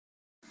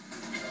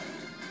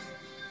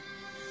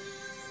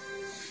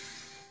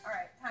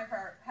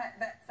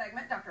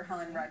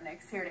Ellen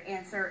Rudnick's here to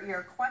answer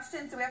your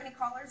questions. Do we have any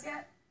callers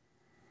yet?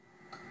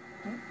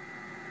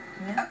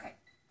 Yeah. Okay.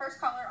 First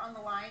caller on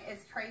the line is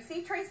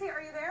Tracy. Tracy,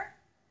 are you there?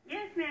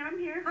 Yes, ma'am, I'm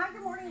here. Hi,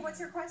 good morning. What's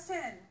your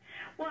question?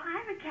 Well, I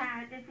have a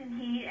cat that's in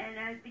heat,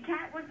 and the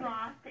cat was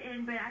lost, but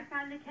I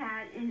found the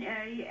cat, and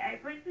I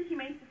went to the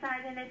Humane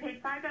Society, and I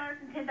paid $5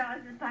 and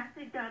 $10 in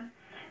plastic dump.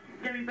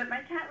 But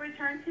my cat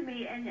returned to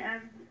me, and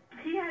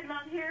he had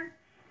long hair,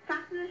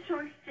 soft as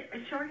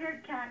a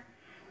short-haired cat,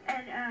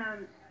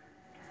 and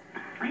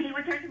he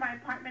returned to my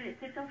apartment at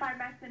 605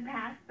 Maxton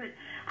Pass, but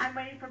I'm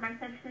waiting for my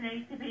Section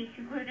 8 to be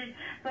concluded.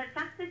 But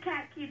the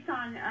cat keeps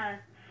on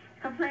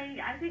complaining.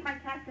 I think my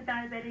cat's a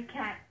diabetic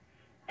cat.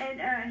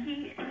 And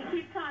he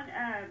keeps on,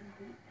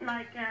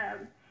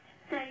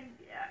 saying,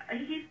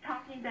 he's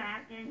talking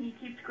back, and he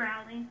keeps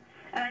growling.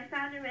 And I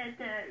found him at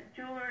the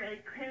jeweler,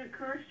 at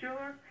Coors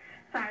Jeweler.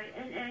 Sorry,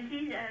 and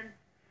he's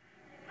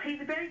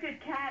a very good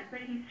cat,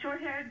 but he's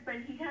short-haired, but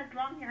he has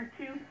long hair,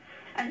 too.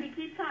 And he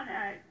keeps on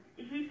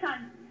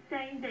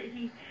saying that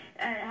he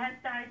has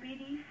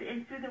diabetes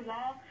and through the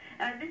wall.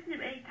 I visited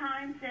him 8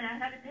 times, and I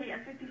had to pay a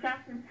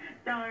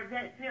 $50,000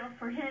 vet bill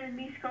for him and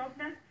me,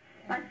 Skovna.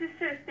 My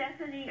sister,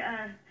 Stephanie,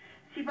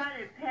 she bought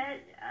a pet,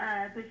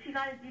 but she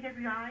got a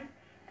DWI.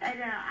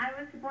 And I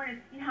was born at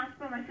Ski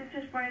Hospital. My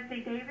sister was born at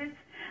St. David's.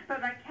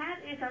 But my cat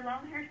is a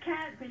long-haired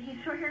cat, but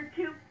he's short-haired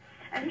too.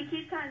 And he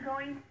keeps on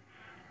going.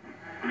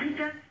 He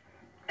just,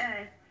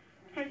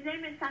 his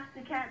name is Fox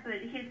the Cat, but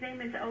his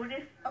name is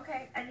Otis.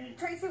 Okay. And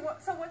Tracy,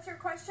 so what's your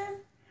question?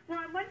 Well,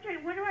 I'm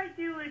wondering, what do I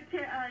do to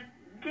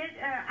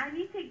I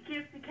need to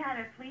give the cat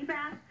a flea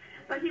bath.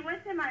 But he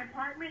went to my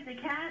apartment, the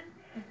cat,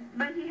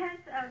 but he has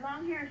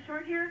long hair and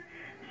short hair.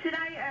 Should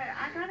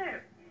I got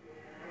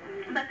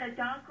a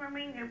dog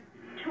grooming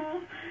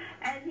tool,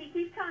 and he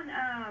keeps on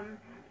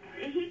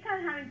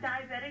having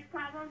diabetic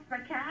problems, my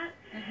cat,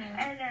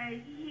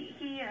 and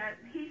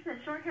he's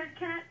a short-haired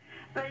cat,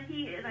 but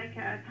he,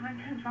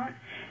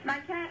 my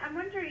cat, I'm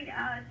wondering,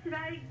 should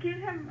I give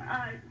him,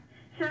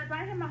 should I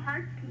buy him a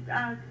hard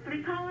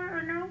flea collar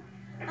or no?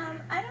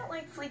 I don't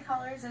like flea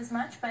collars as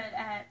much, but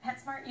at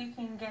PetSmart you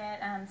can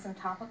get some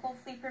topical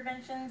flea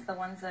preventions. The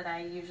ones that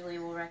I usually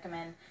will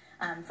recommend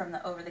from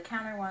the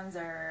over-the-counter ones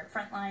are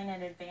Frontline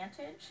and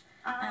Advantage,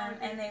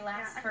 and they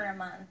last for a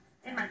month.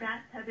 In my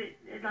bathtub,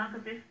 it's Lago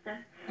Vista.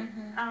 Oh,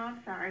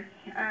 I'm sorry.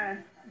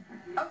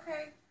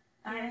 Okay.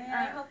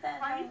 I hope that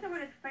helps. I used to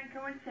work at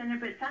Franklin Center,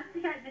 but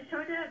Foxy Cat just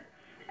showed up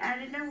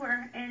out of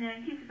nowhere,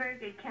 and he's a very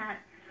good cat.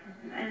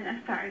 And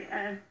I'm sorry.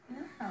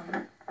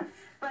 No.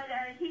 But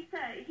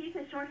he's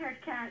a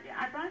short-haired cat.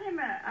 I bought him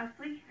a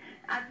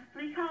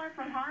flea collar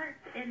from Hearts,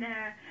 and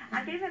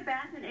I gave him a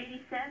bath in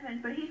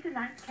 '87. But he's a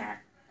nice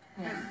cat.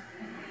 Yeah.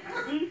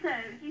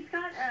 He's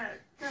got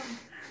some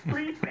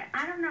fleas.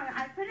 I don't know.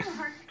 I put him a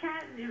Hearts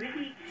cat.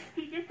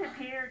 He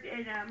disappeared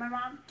in my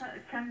mom's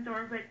front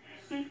door. But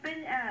he's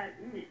been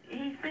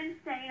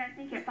staying, I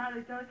think, at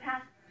Father Joe's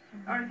house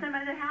or some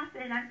other house,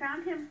 and I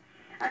found him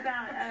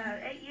about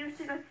 8 years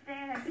ago today,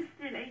 and I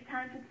visited 8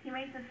 times with the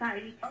Humane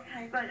Society.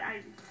 Okay. But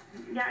I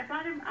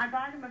bought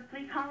him a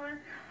flea collar,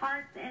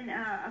 Hearts, and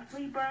a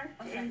flea brush,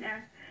 and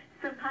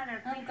some kind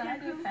of flea I'm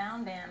glad you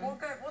found him. Well,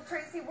 good. Well,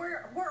 Tracy,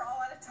 we're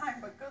all out of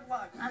time, but good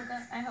luck.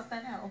 I hope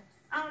that helps.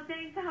 Oh,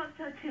 thanks. I hope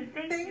so too.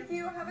 Thank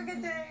you. Have a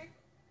good day.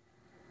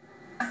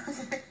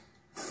 Okay.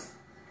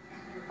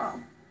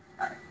 Oh.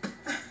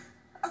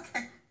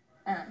 Okay.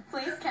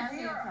 Fleas can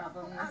be a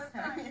problem this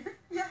time.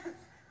 Yes.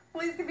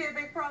 Fleas can be a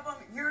big problem.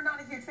 You're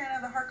not a huge fan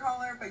of the heart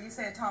collar, but you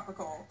say a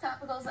topical.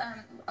 Topicals,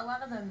 a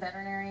lot of the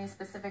veterinary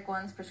specific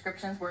ones,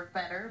 prescriptions work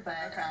better,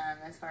 but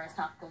as far as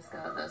topicals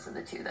go, those are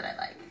the 2 that I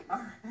like. All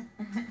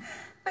right.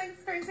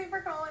 Thanks, Tracy,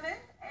 for calling in,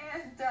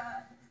 and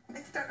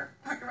thanks, Dr.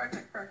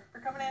 Rudnick, for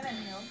coming in and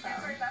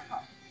answering that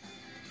call.